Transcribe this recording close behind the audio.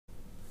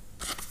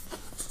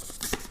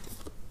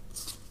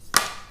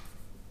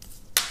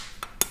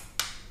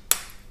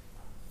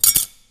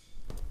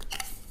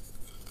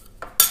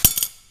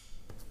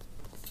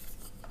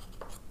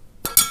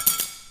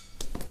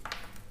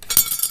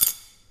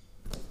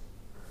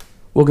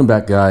Welcome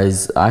back,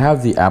 guys. I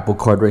have the Apple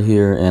Card right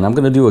here and I'm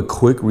going to do a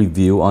quick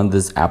review on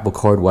this Apple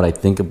Card, what I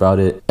think about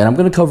it. And I'm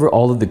going to cover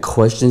all of the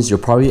questions you're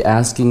probably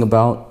asking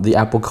about the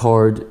Apple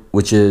Card,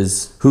 which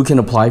is who can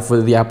apply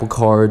for the Apple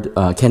Card?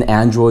 Can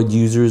Android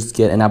users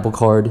get an Apple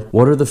Card?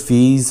 What are the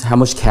fees? How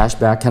much cash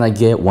back can I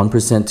get? 1%,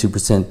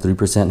 2%,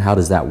 3%? How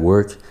does that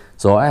work?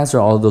 So I'll answer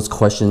all of those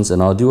questions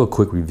and I'll do a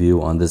quick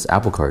review on this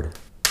Apple Card.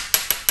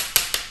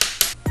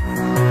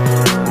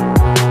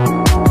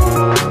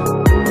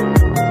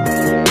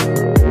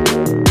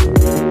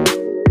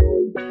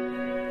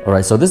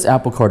 Alright, so this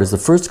Apple Card is the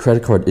first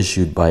credit card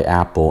issued by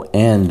Apple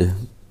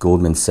and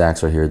Goldman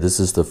Sachs right here.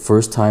 This is the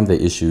first time they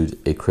issued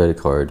a credit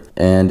card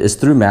and it's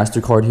through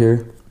MasterCard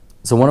here.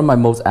 So one of my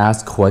most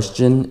asked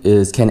questions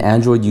is, can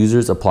Android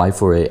users apply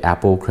for an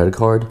Apple credit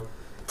card?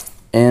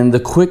 And the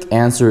quick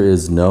answer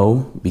is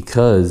no,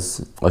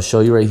 because I'll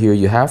show you right here,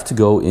 you have to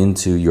go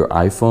into your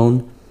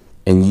iPhone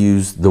and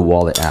use the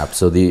wallet app.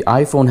 So the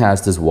iPhone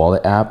has this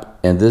wallet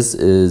app and this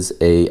is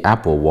a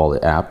Apple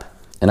wallet app.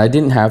 And I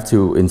didn't have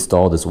to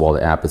install this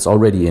wallet app. It's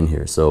already in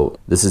here. So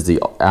this is the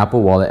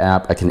Apple Wallet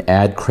app. I can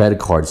add credit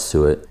cards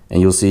to it.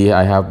 And you'll see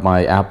I have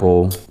my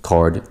Apple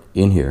card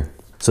in here.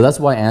 So that's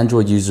why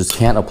Android users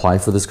can't apply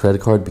for this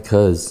credit card,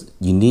 because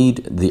you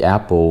need the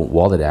Apple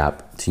Wallet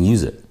app to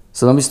use it.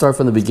 So let me start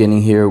from the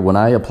beginning here. When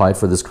I applied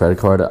for this credit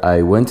card,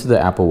 I went to the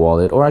Apple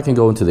Wallet, or I can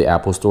go into the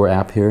Apple Store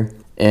app here.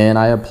 And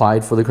I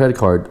applied for the credit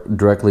card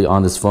directly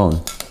on this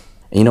phone.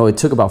 You know, it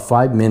took about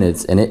 5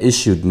 minutes and it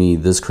issued me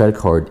this credit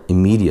card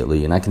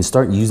immediately and I can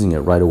start using it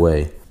right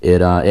away.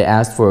 It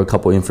asked for a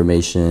couple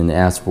information,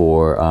 asked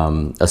for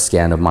a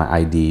scan of my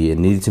ID. It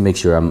needed to make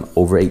sure I'm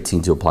over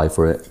 18 to apply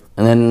for it.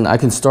 And then I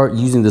can start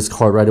using this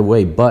card right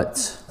away.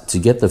 But to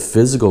get the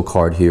physical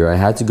card here, I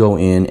had to go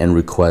in and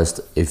request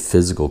a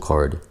physical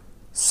card.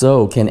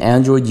 So can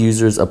Android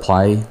users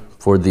apply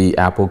for the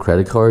Apple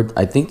credit card?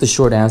 I think the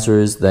short answer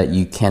is that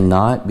you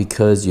cannot,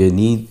 because you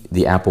need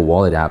the Apple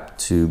Wallet app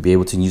to be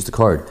able to use the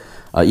card.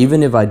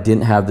 Even if I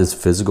didn't have this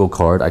physical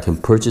card, I can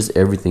purchase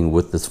everything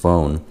with this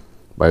phone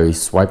by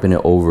swiping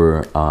it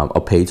over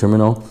a pay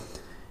terminal,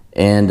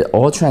 and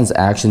all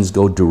transactions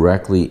go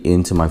directly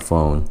into my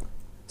phone.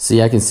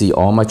 See, I can see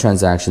all my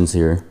transactions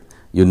here.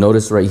 You'll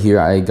notice right here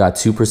I got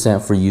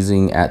 2% for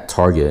using at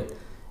Target,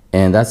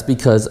 and that's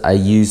because I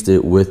used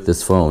it with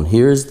this phone.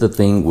 Here's the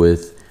thing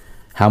with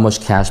how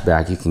much cash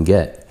back you can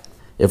get.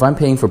 If I'm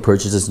paying for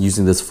purchases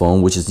using this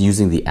phone, which is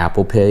using the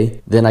Apple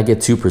Pay, then I get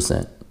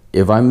 2%.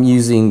 If I'm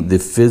using the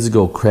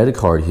physical credit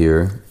card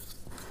here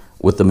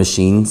with the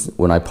machines,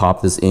 when I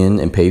pop this in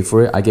and pay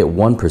for it, I get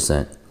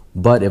 1%.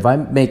 But if I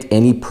make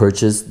any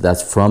purchase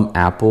that's from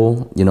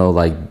Apple, you know,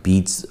 like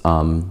Beats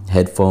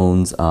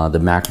headphones, the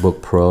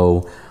MacBook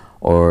Pro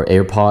or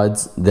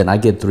AirPods, then I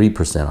get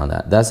 3% on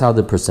that. That's how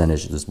the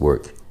percentages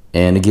work.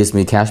 And it gives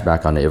me cash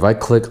back on it. If I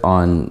click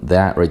on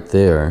that right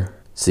there,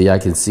 see, I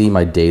can see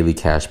my daily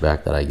cash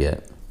back that I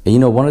get. And you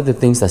know, one of the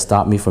things that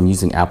stopped me from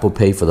using Apple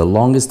Pay for the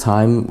longest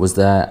time was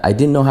that I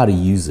didn't know how to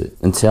use it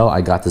until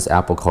I got this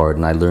Apple Card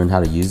and I learned how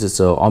to use it.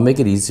 So I'll make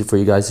it easy for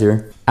you guys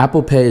here.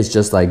 Apple Pay is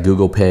just like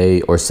Google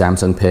Pay or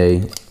Samsung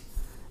Pay.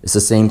 It's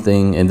the same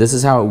thing, and this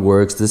is how it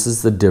works. This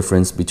is the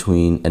difference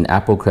between an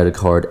Apple credit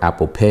card,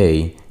 Apple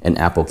Pay, and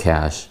Apple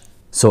Cash.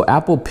 So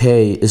Apple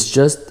Pay is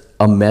just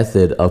a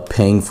method of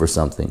paying for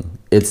something.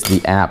 It's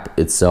the app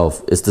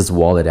itself. It's this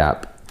wallet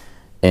app.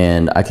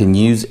 And I can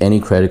use any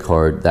credit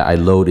card that I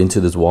load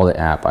into this wallet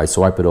app. I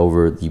swipe it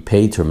over the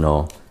pay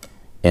terminal,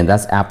 and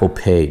that's Apple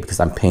Pay because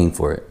I'm paying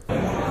for it.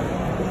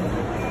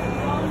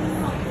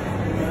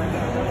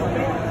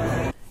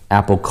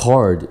 Apple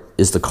Card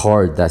is the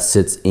card that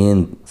sits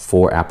in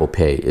for Apple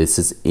Pay. It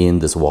sits in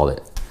this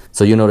wallet.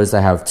 So you notice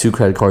I have 2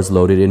 credit cards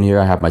loaded in here.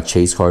 I have my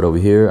Chase card over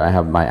here. I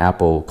have my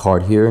Apple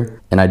Card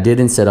here. And I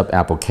didn't set up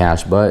Apple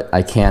Cash, but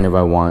I can, if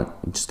I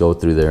want, just go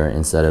through there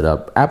and set it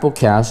up. Apple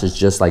Cash is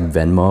just like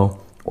Venmo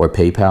or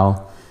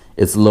PayPal.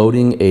 It's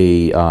loading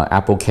a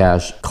Apple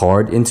Cash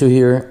card into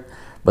here.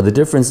 But the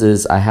difference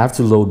is I have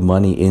to load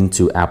money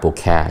into Apple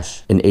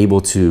Cash and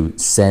able to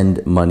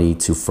send money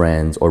to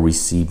friends or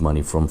receive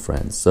money from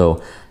friends.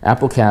 So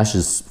Apple Cash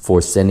is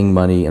for sending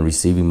money and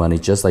receiving money,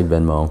 just like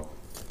Venmo.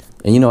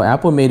 And you know,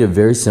 Apple made it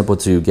very simple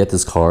to get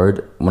this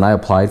card. When I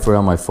applied for it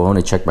on my phone,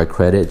 it checked my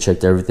credit,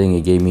 checked everything,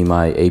 it gave me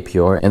my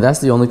APR. And that's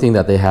the only thing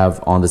that they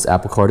have on this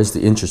Apple Card is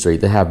the interest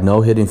rate. They have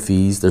no hidden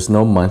fees. There's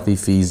no monthly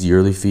fees,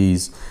 yearly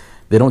fees.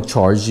 They don't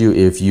charge you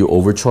if you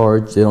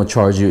overcharge. They don't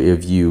charge you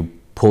if you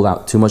pull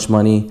out too much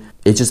money.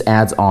 It just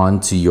adds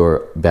on to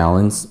your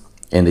balance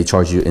and they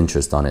charge you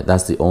interest on it.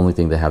 That's the only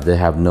thing they have. They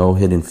have no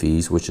hidden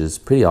fees, which is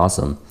pretty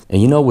awesome.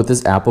 And you know, with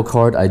this Apple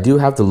Card, I do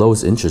have the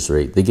lowest interest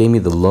rate. They gave me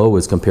the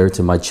lowest compared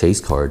to my Chase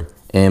card.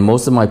 And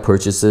most of my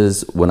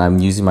purchases, when I'm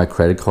using my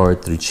credit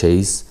card through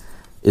Chase,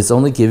 it's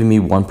only giving me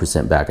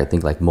 1% back. I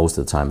think like most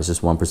of the time, it's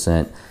just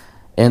 1%.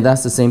 And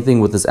that's the same thing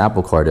with this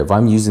Apple Card. If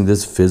I'm using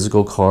this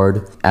physical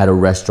card at a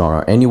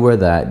restaurant or anywhere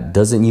that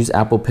doesn't use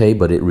Apple Pay,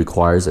 but it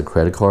requires a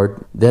credit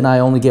card, then I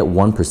only get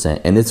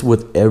 1%. And it's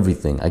with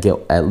everything. I get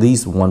at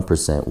least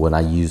 1% when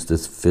I use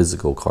this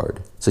physical card.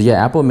 So yeah,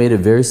 Apple made it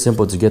very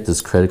simple to get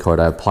this credit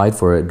card. I applied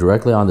for it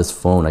directly on this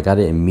phone. I got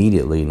it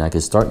immediately and I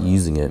could start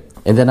using it.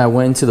 And then I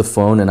went into the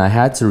phone and I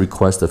had to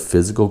request a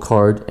physical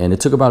card. And it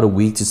took about a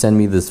week to send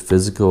me this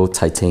physical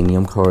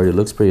titanium card. It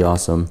looks pretty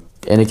awesome.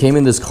 And it came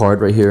in this card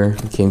right here.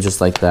 It came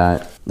just like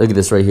that. Look at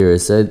this right here. It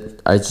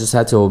said I just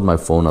had to hold my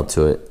phone up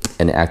to it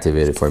and it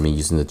activated for me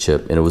using the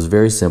chip. And it was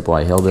very simple.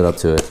 I held it up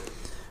to it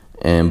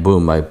and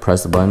boom, I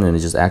pressed the button and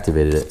it just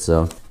activated it.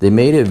 So they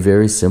made it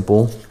very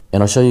simple.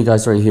 And I'll show you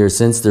guys right here.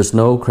 Since there's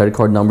no credit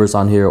card numbers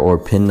on here or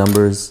PIN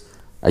numbers,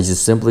 I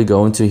just simply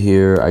go into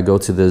here. I go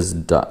to this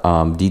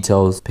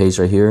details page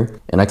right here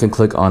and I can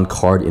click on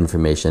card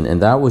information. And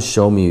that will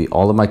show me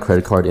all of my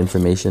credit card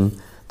information,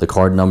 the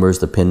card numbers,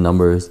 the PIN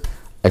numbers,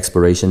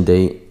 expiration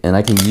date, and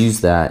I can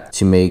use that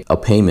to make a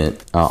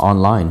payment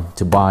online,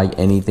 to buy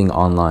anything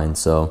online.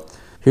 So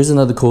here's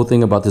another cool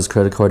thing about this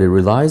credit card. It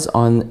relies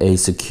on a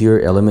secure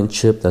element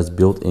chip that's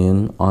built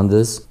in on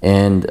this,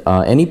 and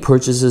any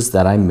purchases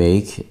that I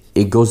make,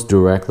 it goes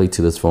directly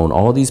to this phone.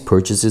 All these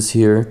purchases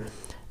here,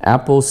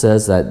 Apple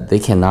says that they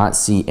cannot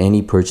see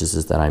any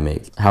purchases that I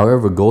make.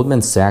 However,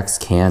 Goldman Sachs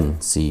can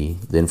see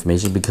the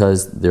information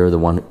because they're the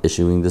one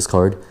issuing this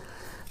card.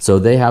 So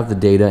they have the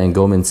data, and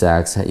Goldman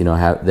Sachs,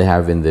 they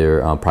have in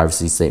their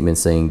privacy statement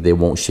saying they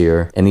won't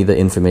share any of the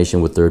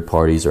information with third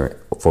parties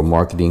or for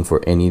marketing for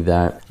any of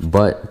that.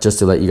 But just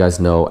to let you guys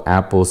know,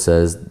 Apple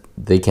says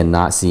they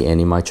cannot see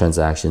any of my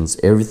transactions.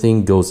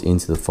 Everything goes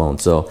into the phone.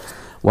 So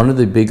one of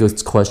the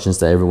biggest questions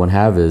that everyone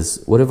have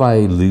is, what if I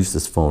lose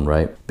this phone,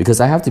 right? Because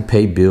I have to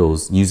pay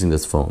bills using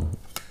this phone,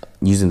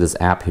 using this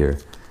app here.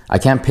 I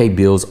can't pay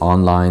bills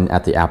online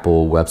at the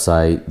Apple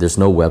website. There's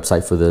no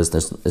website for this.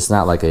 It's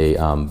not like a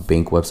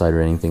bank website or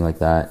anything like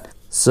that.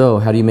 So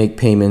how do you make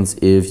payments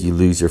if you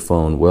lose your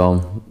phone?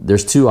 Well,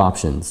 there's two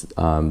options.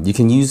 You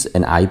can use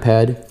an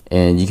iPad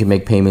and you can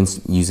make payments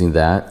using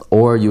that,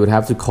 or you would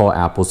have to call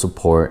Apple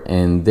support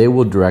and they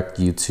will direct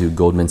you to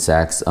Goldman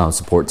Sachs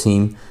support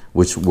team,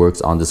 which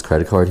works on this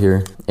credit card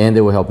here, and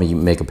they will help me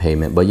make a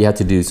payment. But you have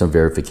to do some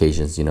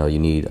verifications. You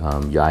need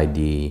your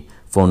ID,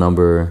 phone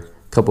number,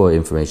 couple of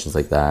informations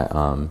like that.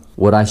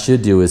 What I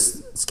should do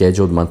is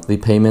scheduled monthly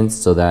payments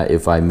so that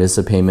if I miss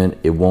a payment,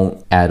 it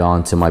won't add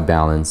on to my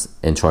balance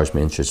and charge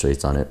me interest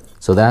rates on it.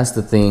 So that's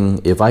the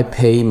thing. If I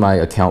pay my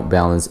account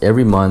balance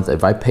every month,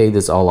 if I pay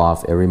this all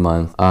off every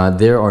month,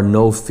 there are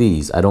no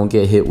fees. I don't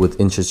get hit with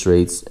interest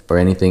rates or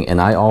anything.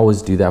 And I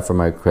always do that for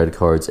my credit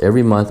cards.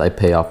 Every month I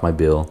pay off my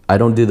bill. I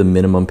don't do the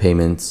minimum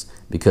payments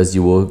because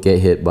you will get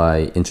hit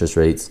by interest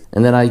rates.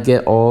 And then I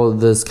get all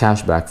this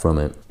cash back from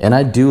it. And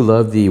I do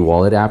love the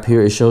wallet app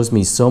here. It shows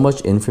me so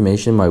much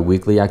information, my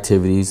weekly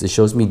activities. It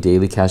shows me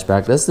daily cash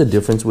back. That's the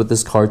difference with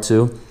this card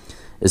too,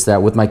 is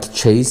that with my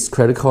Chase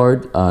credit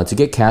card, to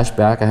get cash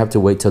back, I have to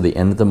wait till the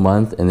end of the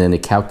month and then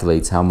it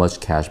calculates how much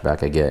cash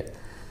back I get.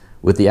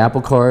 With the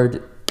Apple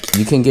Card,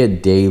 you can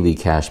get daily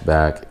cash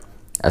back.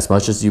 As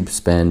much as you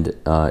spend,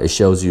 it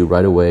shows you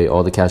right away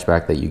all the cash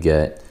back that you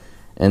get.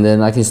 And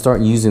then I can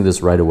start using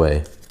this right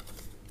away.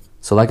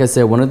 So like I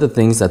said, one of the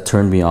things that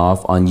turned me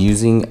off on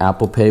using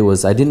Apple Pay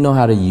was I didn't know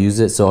how to use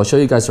it. So I'll show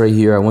you guys right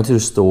here. I went to the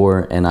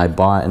store and I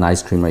bought an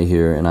ice cream right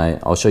here, and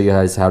I'll show you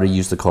guys how to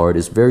use the card.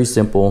 It's very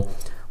simple.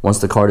 Once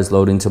the card is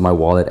loaded into my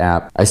wallet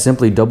app, I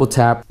simply double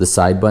tap the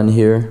side button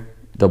here,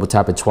 double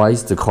tap it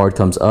twice, the card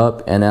comes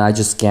up, and then I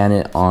just scan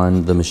it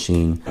on the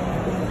machine.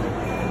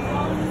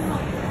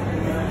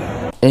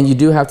 And you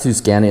do have to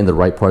scan it in the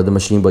right part of the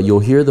machine, but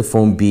you'll hear the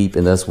phone beep,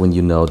 and that's when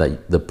you know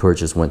that the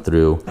purchase went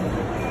through.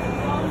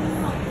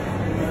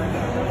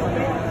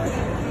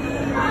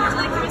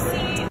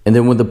 And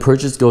then when the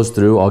purchase goes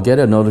through, I'll get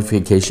a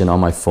notification on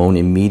my phone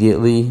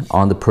immediately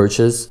on the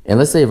purchase. And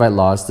let's say if I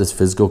lost this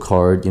physical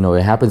card,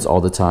 it happens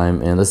all the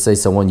time. And let's say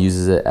someone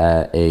uses it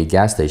at a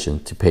gas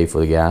station to pay for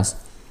the gas.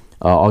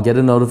 I'll get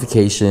a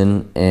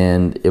notification,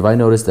 and if I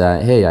notice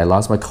that, hey, I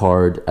lost my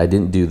card, I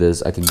didn't do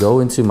this, I can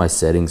go into my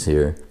settings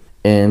here.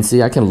 And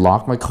see, I can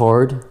lock my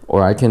card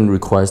or I can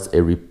request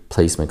a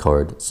replacement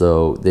card.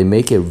 So they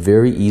make it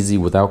very easy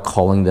without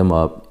calling them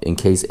up in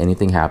case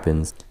anything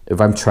happens. If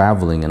I'm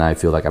traveling and I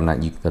feel like I'm not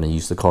going to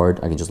use the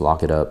card, I can just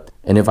lock it up.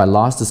 And if I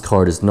lost this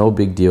card, it's no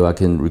big deal. I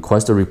can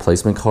request a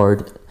replacement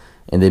card,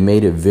 and they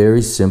made it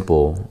very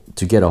simple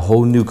to get a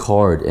whole new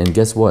card. And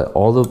guess what?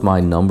 All of my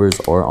numbers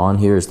are on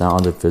here. It's not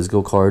on the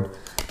physical card.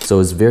 So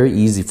it's very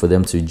easy for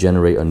them to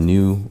generate a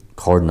new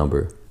card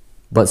number.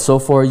 But so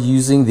far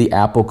using the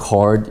Apple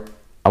Card,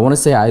 I want to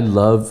say I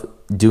love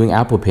doing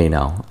Apple Pay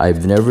now.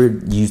 I've never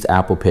used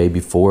Apple Pay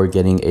before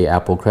getting a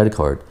Apple credit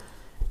card.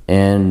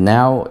 And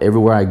now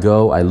everywhere I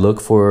go, I look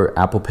for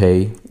Apple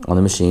Pay on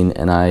the machine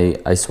and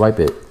I swipe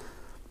it.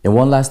 And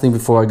one last thing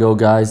before I go,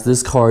 guys,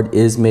 this card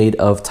is made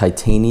of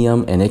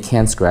titanium and it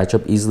can't scratch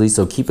up easily.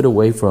 So keep it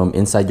away from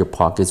inside your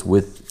pockets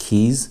with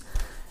keys.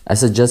 I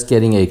suggest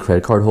getting a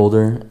credit card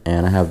holder,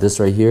 and I have this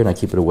right here, and I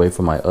keep it away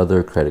from my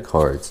other credit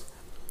cards.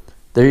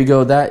 There you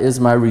go. That is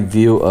my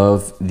review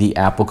of the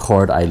Apple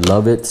Card. I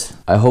love it.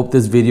 I hope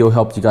this video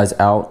helped you guys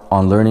out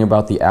on learning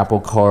about the Apple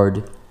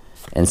Card.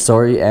 And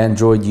sorry,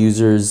 Android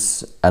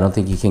users, I don't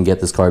think you can get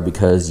this card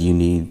because you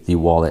need the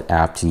wallet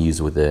app to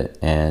use with it.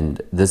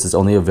 And this is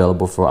only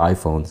available for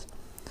iPhones.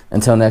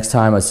 Until next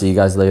time, I'll see you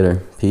guys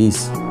later.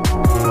 Peace.